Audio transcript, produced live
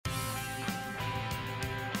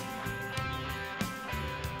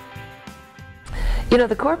You know,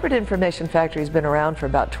 the corporate information factory has been around for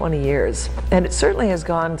about 20 years, and it certainly has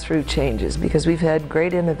gone through changes because we've had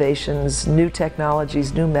great innovations, new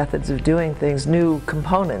technologies, new methods of doing things, new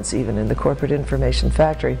components even in the corporate information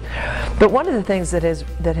factory. But one of the things that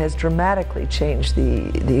has dramatically changed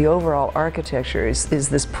the overall architecture is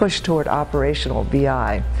this push toward operational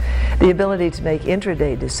BI. The ability to make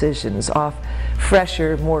intraday decisions off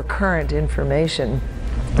fresher, more current information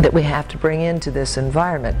that we have to bring into this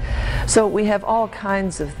environment. So we have all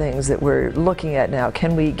kinds of things that we're looking at now.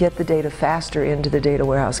 Can we get the data faster into the data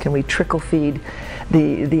warehouse? Can we trickle feed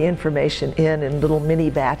the information in little mini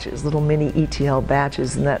batches, little mini ETL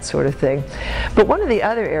batches and that sort of thing? But one of the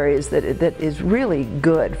other areas that is really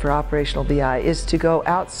good for operational BI is to go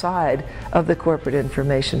outside of the corporate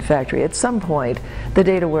information factory. At some point, the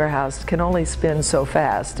data warehouse can only spin so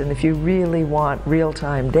fast, and if you really want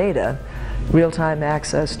real-time data, real-time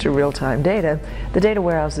access to real-time data, the data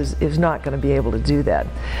warehouse is not going to be able to do that.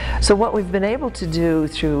 So what we've been able to do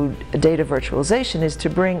through data virtualization is to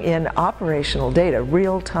bring in operational data,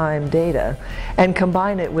 real-time data, and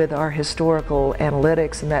combine it with our historical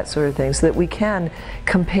analytics and that sort of thing so that we can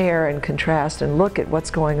compare and contrast and look at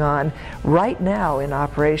what's going on right now in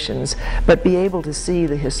operations, but be able to see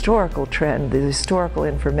the historical trend, the historical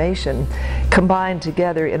information combined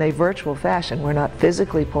together in a virtual fashion. We're not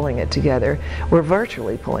physically pulling it together, we're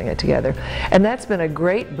virtually pulling it together. And that's been a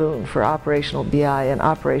great boon for operational BI and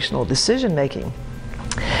operational decision making.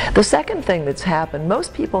 The second thing that's happened,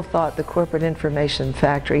 most people thought the corporate information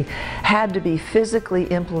factory had to be physically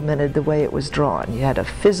implemented the way it was drawn. You had a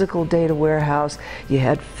physical data warehouse, you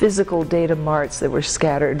had physical data marts that were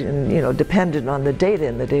scattered and, you know, dependent on the data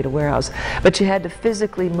in the data warehouse, but you had to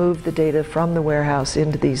physically move the data from the warehouse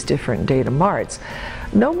into these different data marts.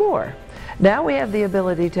 No more. Now we have the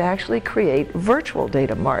ability to actually create virtual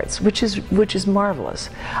data marts, which is marvelous.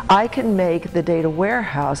 I can make the data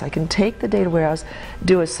warehouse, I can take the data warehouse,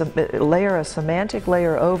 do a semantic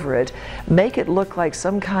layer over it, make it look like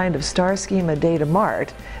some kind of star schema data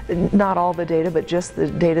mart, not all the data, but just the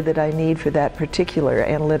data that I need for that particular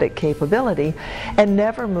analytic capability, and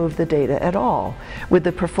never move the data at all. With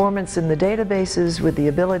the performance in the databases, with the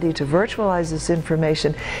ability to virtualize this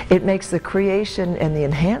information, it makes the creation and the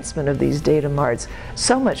enhancement of these data marts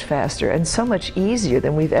so much faster and so much easier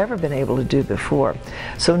than we've ever been able to do before.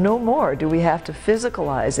 So no more do we have to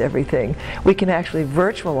physicalize everything. We can actually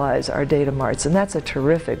virtualize our data marts, and that's a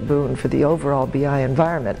terrific boon for the overall BI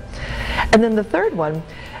environment. And then the third one,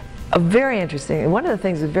 very interesting, and one of the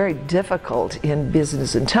things that's very difficult in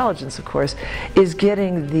business intelligence, of course, is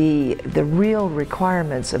getting the real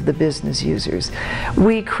requirements of the business users.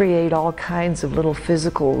 We create all kinds of little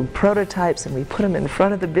physical prototypes and we put them in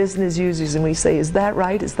front of the business users and we say, is that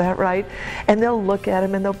right, is that right? And they'll look at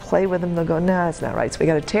them and they'll play with them, they'll go, no, it's not right. So we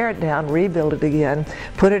got to tear it down, rebuild it again,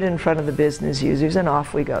 put it in front of the business users, and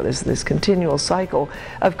off we go. There's this continual cycle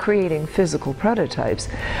of creating physical prototypes.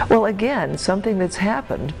 Well, again, something that's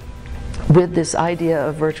happened with this idea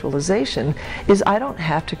of virtualization is I don't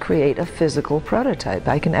have to create a physical prototype.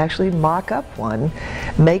 I can actually mock up one,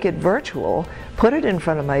 make it virtual, put it in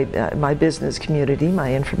front of my business community,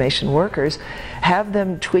 my information workers, have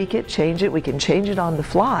them tweak it, change it. We can change it on the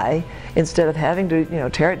fly instead of having to, you know,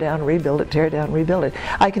 tear it down, rebuild it, tear it down, rebuild it.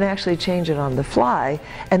 I can actually change it on the fly,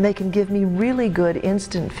 and they can give me really good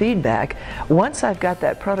instant feedback. Once I've got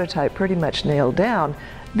that prototype pretty much nailed down,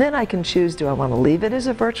 then I can choose, do I want to leave it as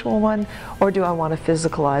a virtual one, or do I want to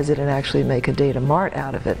physicalize it and actually make a data mart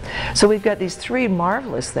out of it? So we've got these three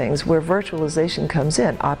marvelous things where virtualization comes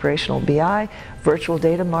in: operational BI, virtual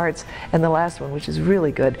data marts, and the last one, which is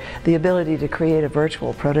really good, the ability to create a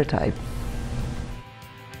virtual prototype.